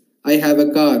possessions. I have a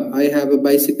car. I have a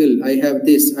bicycle. I have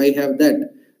this. I have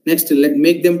that. Next,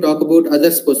 make them talk about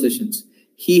others' possessions.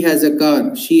 He has a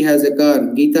car. She has a car.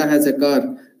 Geeta has a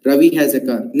car. Ravi has a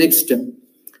car. Next,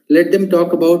 let them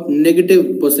talk about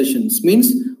negative possessions,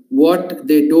 means what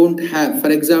they don't have. For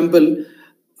example,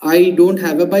 I don't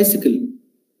have a bicycle,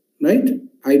 right?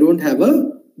 I don't have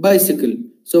a bicycle.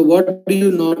 So what do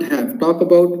you not have? Talk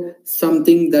about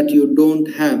something that you don't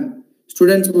have.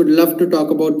 Students would love to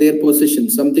talk about their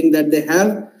possessions, something that they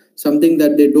have, something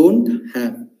that they don't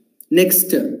have.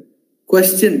 Next,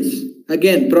 questions.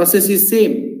 Again, process is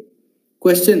same.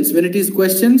 Questions. When it is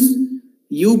questions,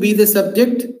 you be the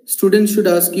subject. Students should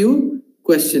ask you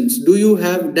questions. Do you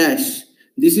have dash?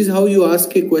 This is how you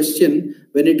ask a question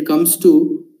when it comes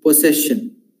to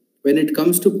possession. When it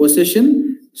comes to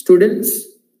possession, students,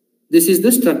 this is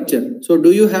the structure. So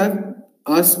do you have,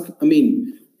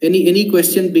 any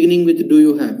question beginning with do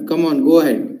you have? Come on, go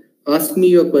ahead. Ask me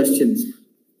your questions.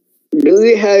 Do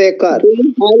you have a car? Do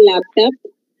you have laptop?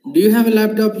 Do you have a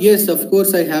laptop? Yes, of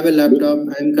course I have a laptop.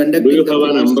 I am conducting. Do you have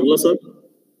an umbrella, sir?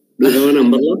 Do you have an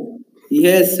umbrella?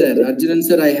 Yes, sir. Arjunan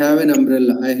sir, I have an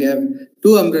umbrella. I have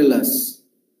 2 umbrellas.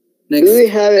 Next. Do you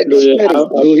have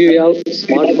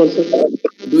smartphone, sir?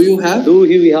 Do you have? Do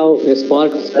you have a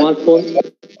smartphone?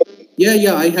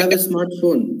 Yeah, I have a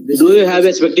smartphone. Do you have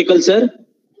a spectacle, sir?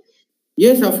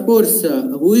 Yes, of course.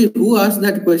 Who asked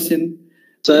that question?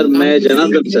 Sir, may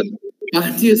Janardhan, sir.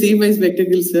 Can't you see my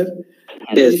spectacles, sir?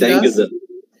 Yes, thank you, sir.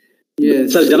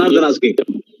 Yes. Sir, Janardhan asking.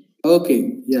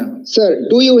 Okay, yeah. Sir,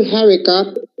 do you have a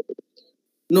car?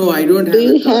 No, I don't have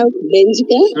a car. Bench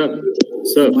car?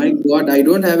 Sir. My God, I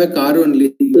don't have a car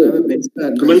only. You have a Benz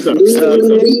car. Come on, sir. Not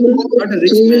a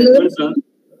rich man. Come on, sir.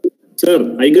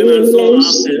 Sir, I can also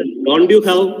ask, don't you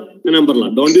have an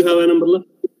umbrella? Don't you have an umbrella?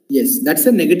 Yes, that's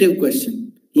a negative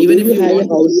question. Even if you want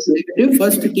negative,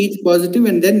 first teach positive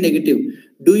and then negative.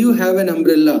 Do you have an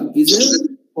umbrella? Is a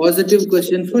positive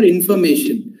question for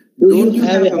information. Don't you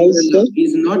have an umbrella?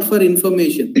 Is not for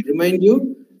information. Remind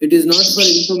you, it is not for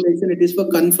information, it is for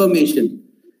confirmation.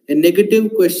 A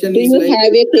negative question is like... Do you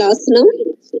have a class now?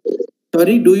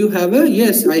 Sorry, do you have a...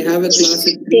 Yes, I have a class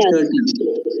at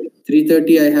 3:30.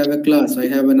 3:30 I have a class. I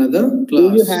have another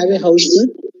class. Do you have a house, sir?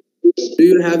 Do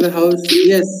you have a house?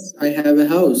 Yes, I have a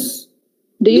house.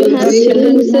 Do you have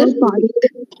children, sir?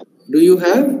 Do you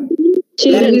have?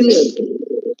 Children.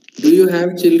 Do you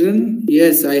have children?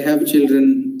 Yes, I have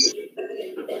children.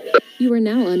 You are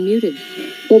now unmuted.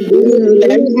 Do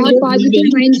you have positive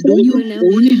mindset? You are now.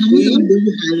 Only house or do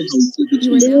you have a house? You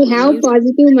are Do now you have unmuted.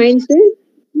 positive mindset?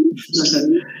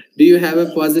 Do you have a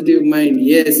positive mind?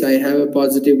 Yes, I have a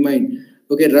positive mind.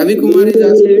 Okay, Ravi Kumar is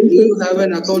asking, do you have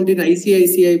an account in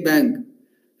ICICI Bank?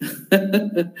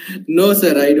 No,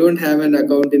 sir, I don't have an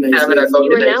account in ICICI.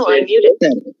 You are now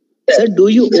unmuted. Sir, do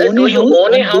you own a house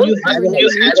or do you have a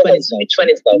house? Which one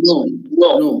is right? No.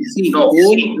 See, own,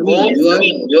 you are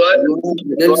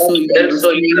adult, so you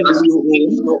are asking me,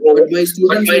 do you own? But my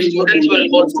students will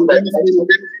not do that.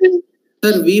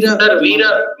 Sir, Veera,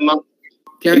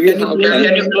 can you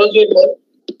close your door?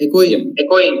 Echoing.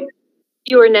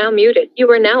 You are now muted. You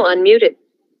are now unmuted.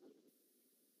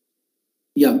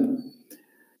 Yeah.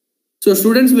 So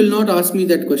students will not ask me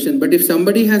that question. But if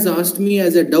somebody has asked me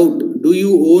as a doubt, do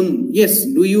you own? Yes,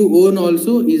 do you own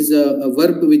also is a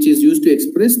verb which is used to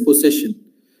express possession.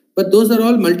 But those are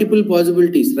all multiple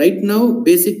possibilities. Right now,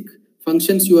 basic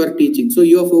functions you are teaching. So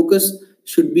your focus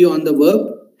should be on the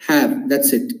verb have.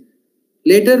 That's it.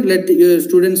 Later, let your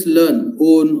students learn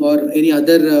own or any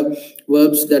other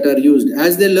verbs that are used.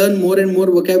 As they learn more and more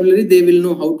vocabulary, they will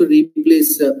know how to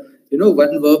replace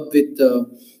one verb with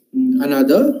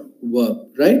another verb,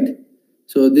 right?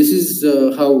 So this is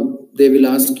how they will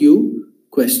ask you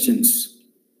questions.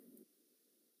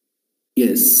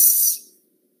 Yes.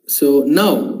 So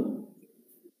now,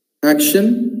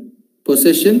 action,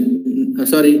 possession,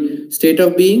 state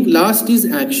of being. Last is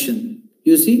action.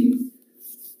 You see?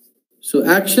 So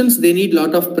actions, they need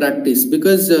lot of practice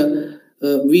because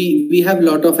we have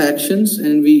lot of actions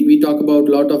and we talk about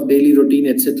lot of daily routine,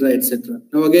 etc., etc.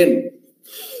 Now again,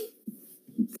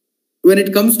 when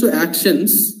it comes to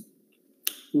actions,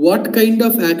 what kind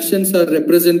of actions are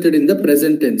represented in the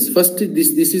present tense? First,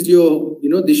 this is your,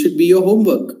 this should be your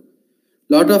homework.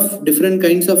 Lot of different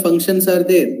kinds of functions are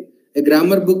there. A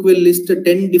grammar book will list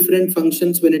 10 different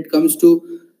functions when it comes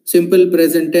to simple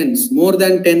present tense, more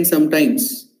than 10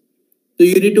 sometimes. So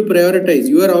you need to prioritize.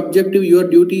 Your objective, your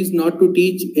duty is not to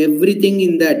teach everything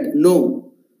in that.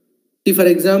 No. See, for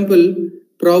example,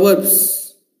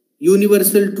 proverbs,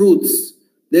 universal truths.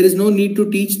 There is no need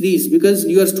to teach these because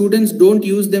your students don't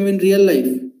use them in real life.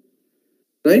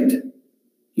 Right?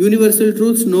 Universal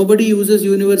truths, nobody uses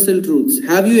universal truths.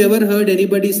 Have you ever heard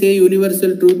anybody say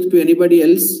universal truth to anybody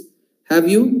else? Have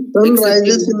you?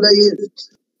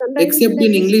 Except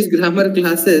in English grammar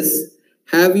classes,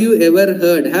 have you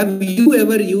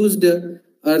ever used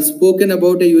or spoken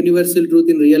about a universal truth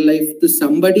in real life to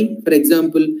somebody? For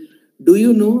example, do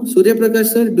you know, Surya Prakash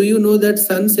sir, do you know that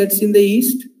sun sets in the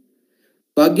east?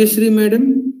 Bhagyashri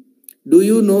madam, do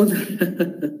you know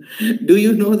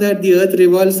that the earth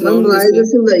revolves around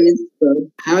the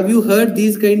sun? Have you heard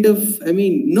these kind of,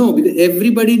 no, because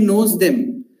everybody knows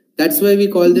them. That's why we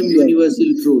call them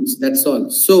universal truths. That's all.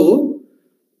 So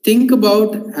think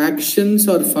about actions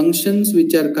or functions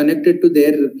which are connected to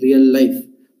their real life.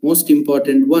 Most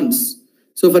important ones.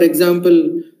 So for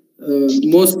example,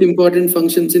 most important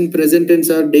functions in present tense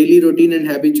are daily routine and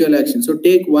habitual action. So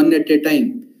take one at a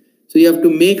time. So you have to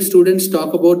make students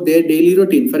talk about their daily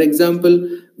routine. For example,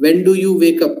 when do you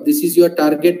wake up? This is your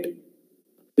target.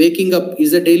 Waking up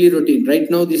is a daily routine. Right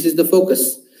now, this is the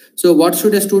focus. So what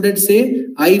should a student say?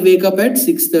 I wake up at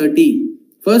 6:30.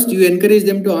 First, you encourage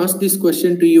them to ask this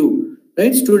question to you.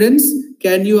 Right, students?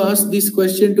 Can you ask this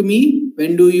question to me?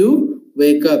 When do you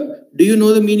wake up? Do you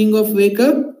know the meaning of wake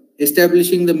up?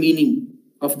 Establishing the meaning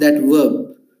of that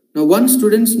verb. Now, once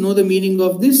students know the meaning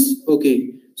of this,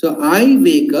 okay. So, I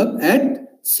wake up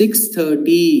at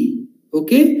 6:30.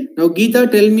 Okay. Now, Geeta,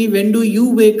 tell me, when do you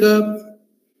wake up?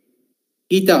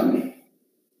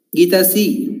 Geeta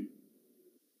C.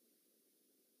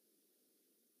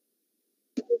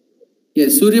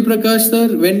 Yes, Surya Prakash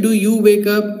sir, when do you wake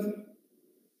up?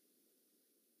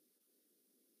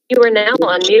 You are now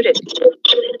unmuted.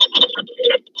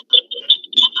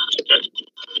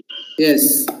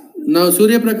 Yes. Now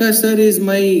Surya Prakash sir is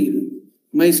my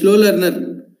slow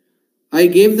learner. I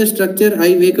gave the structure,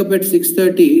 I wake up at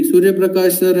 6:30. Surya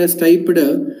Prakash sir has typed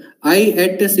I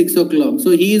at 6 o'clock.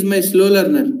 So he is my slow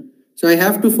learner. So I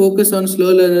have to focus on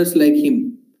slow learners like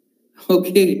him.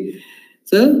 Okay.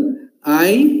 So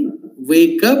I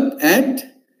wake up at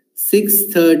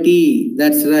 6:30.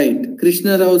 That's right.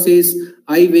 Krishna Rao says,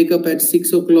 I wake up at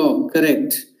 6 o'clock.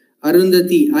 Correct.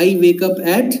 Arundhati, I wake up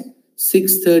at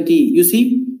 6:30. You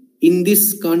see, In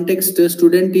this context, a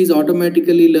student is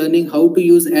automatically learning how to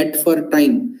use at for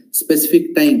time,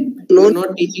 specific time. You're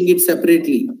not teaching it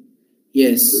separately.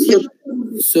 Yes.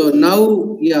 So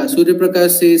now, yeah, Surya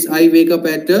Prakash says, I wake up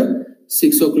at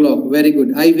 6 o'clock. Very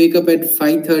good. I wake up at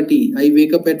 5:30. I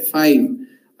wake up at 5.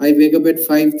 I wake up at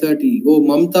 5:30. Oh,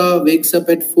 Mamta wakes up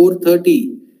at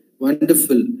 4:30.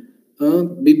 Wonderful.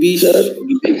 Bibish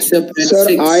wakes up at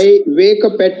 6. I wake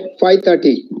up at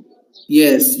 5:30.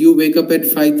 Yes, you wake up at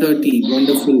 5:30.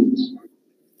 Wonderful.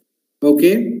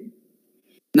 Okay.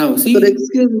 Now, see. Sir,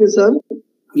 excuse me, sir.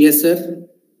 Yes, sir.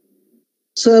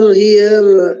 Sir,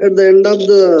 here at the end of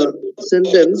the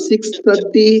sentence,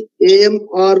 6:30 a.m.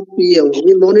 or p.m.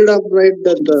 We no need of write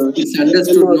that. It's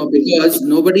understood, no, because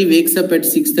nobody wakes up at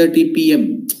 6:30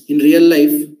 p.m. In real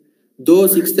life. Though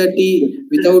 6:30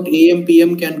 without AM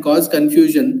PM can cause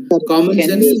confusion, common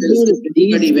sense tells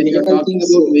everybody when you're talking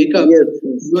about wake up,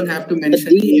 you don't have to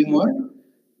mention AM or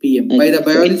PM. By the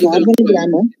biological formal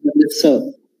grammar, sir.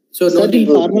 So sir, in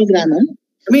formal grammar,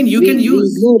 I mean, you can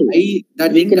use we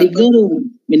can ignore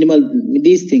minimal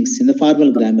these things in the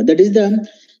formal grammar. That is the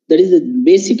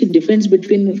basic difference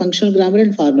between functional grammar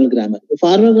and formal grammar. The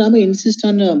formal grammar insists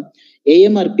on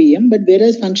AM or PM, but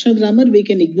whereas functional grammar, we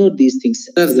can ignore these things.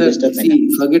 Sir, see,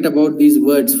 forget about these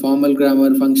words, formal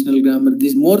grammar, functional grammar.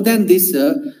 This more than this,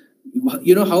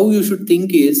 you know how you should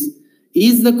think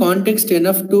is the context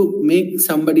enough to make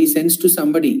somebody sense to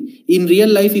somebody? In real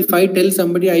life, if I tell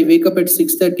somebody I wake up at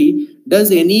 6:30,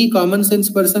 does any common sense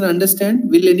person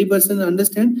understand? Will any person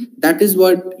understand? That is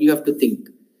what you have to think.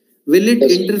 Will it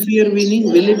interfere meaning?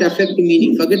 Will it affect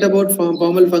meaning? Forget about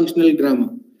formal functional grammar.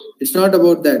 It's not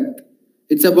about that.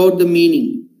 It's about the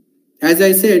meaning. As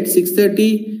I said,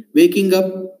 6:30, waking up,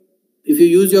 if you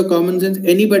use your common sense,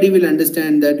 anybody will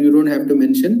understand that you don't have to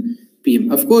mention PM.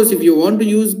 Of course, if you want to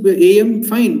use AM,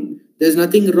 fine. There's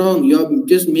nothing wrong. You're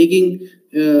just making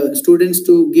students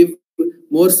to give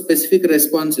more specific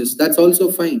responses. That's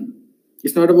also fine.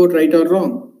 It's not about right or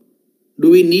wrong. Do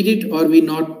we need it or we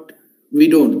not? We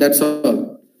don't. That's all.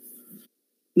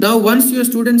 Now, once your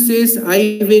student says,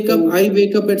 I wake up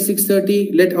at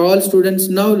 6:30, let all students,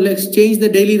 now let's change the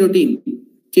daily routine.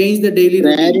 Change the daily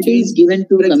routine. Priority is given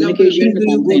to communication. When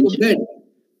do you go to bed?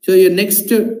 So your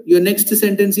next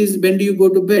sentence is, when do you go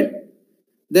to bed?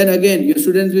 Then again, your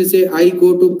students will say, I go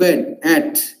to bed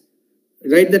at.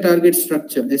 Write the target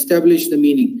structure. Establish the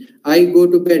meaning. I go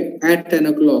to bed at 10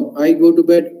 o'clock. I go to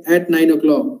bed at 9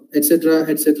 o'clock, etc.,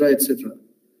 etc., etc.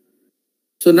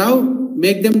 So now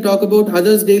make them talk about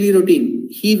others' daily routine.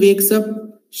 He wakes up,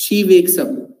 she wakes up.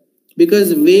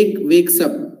 Because wakes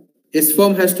up. S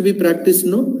form has to be practiced,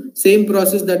 no? Same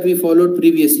process that we followed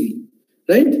previously.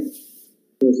 Right?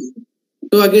 Yes.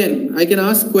 So again, I can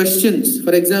ask questions.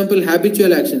 For example,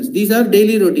 habitual actions. These are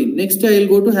daily routine. Next, I will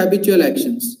go to habitual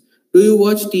actions. Do you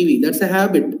watch TV? That's a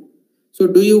habit. So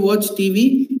do you watch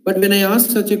TV? But when I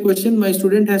ask such a question, my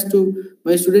student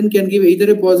can give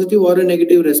either a positive or a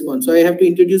negative response. So I have to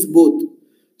introduce both.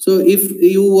 So if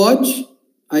you watch,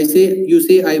 you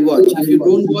say I watch. If you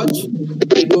don't watch,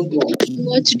 I don't watch.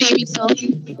 Watch TV, sir.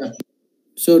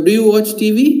 So do you watch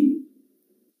TV?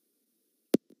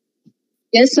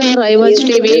 Yes, sir. I watch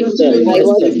TV.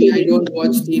 I don't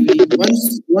watch TV.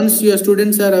 Once your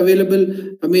students are available,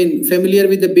 familiar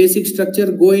with the basic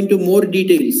structure, go into more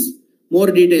details.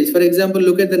 For example,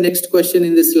 look at the next question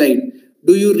in the slide.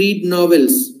 Do you read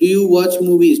novels? Do you watch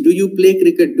movies? Do you play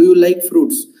cricket? Do you like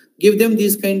fruits? Give them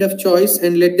this kind of choice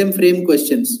and let them frame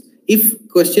questions. If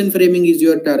question framing is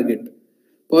your target.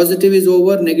 Positive is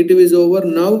over, negative is over.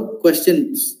 Now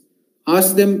questions.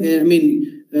 Ask them,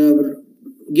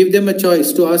 give them a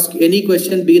choice to ask any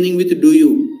question beginning with do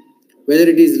you. Whether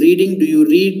it is reading, do you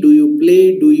read, do you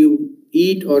play, do you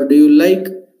eat, or do you like?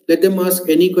 Let them ask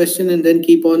any question and then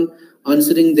keep on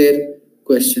answering their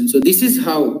question. So this is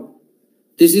how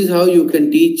you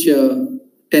can teach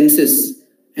tenses,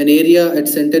 an area at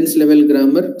sentence level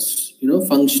grammar,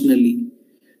 functionally.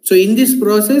 So in this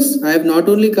process, I have not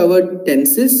only covered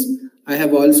tenses, I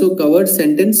have also covered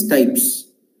sentence types.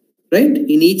 Right?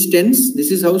 In each tense,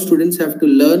 this is how students have to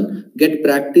learn, get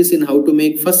practice in how to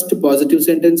make first positive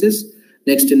sentences,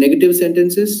 next negative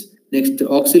sentences, next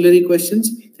auxiliary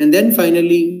questions, and then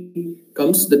finally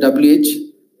comes the WH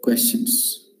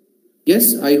questions.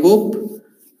 Yes, I hope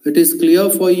it is clear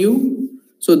for you.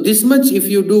 So this much if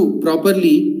you do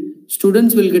properly,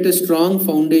 students will get a strong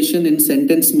foundation in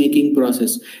sentence making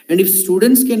process. And if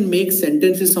students can make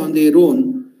sentences on their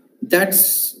own,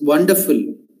 that's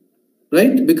wonderful.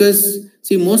 Right? Because,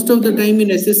 see, most of the time in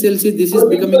SSLC, this is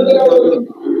becoming a problem.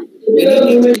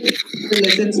 Many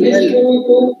lessons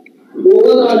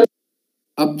well.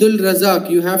 Abdul Razak,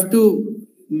 you have to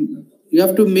you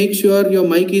have to make sure your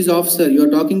mic is off, sir. You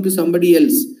are talking to somebody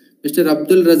else, Mr.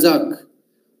 Abdul Razak.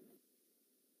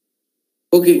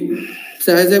 Okay,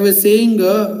 so as I was saying,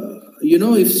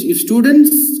 if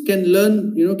students can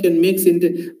learn, can make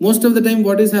most of the time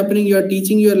what is happening, you are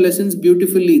teaching your lessons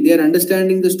beautifully, they are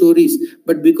understanding the stories,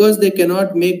 but because they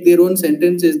cannot make their own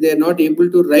sentences, they are not able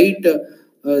to write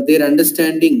their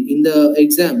understanding in the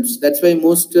exams. That's why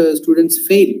most students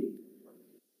fail.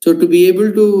 So to be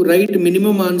able to write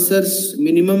minimum answers,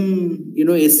 minimum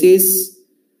essays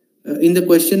in the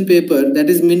question paper, that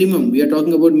is minimum. We are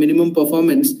talking about minimum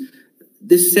performance.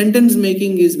 This sentence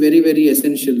making is very, very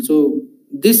essential. So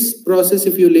this process,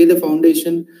 if you lay the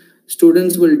foundation,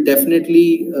 students will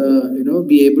definitely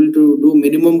be able to do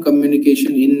minimum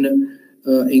communication in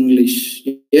English.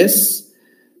 Yes.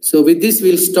 So with this,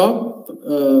 we'll stop.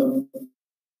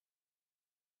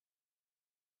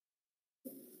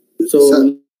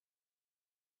 So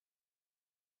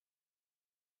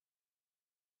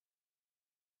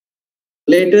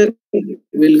later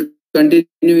we'll continue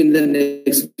in the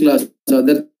next class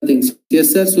other things.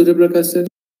 Yes, sir. Surya Prakash, sir.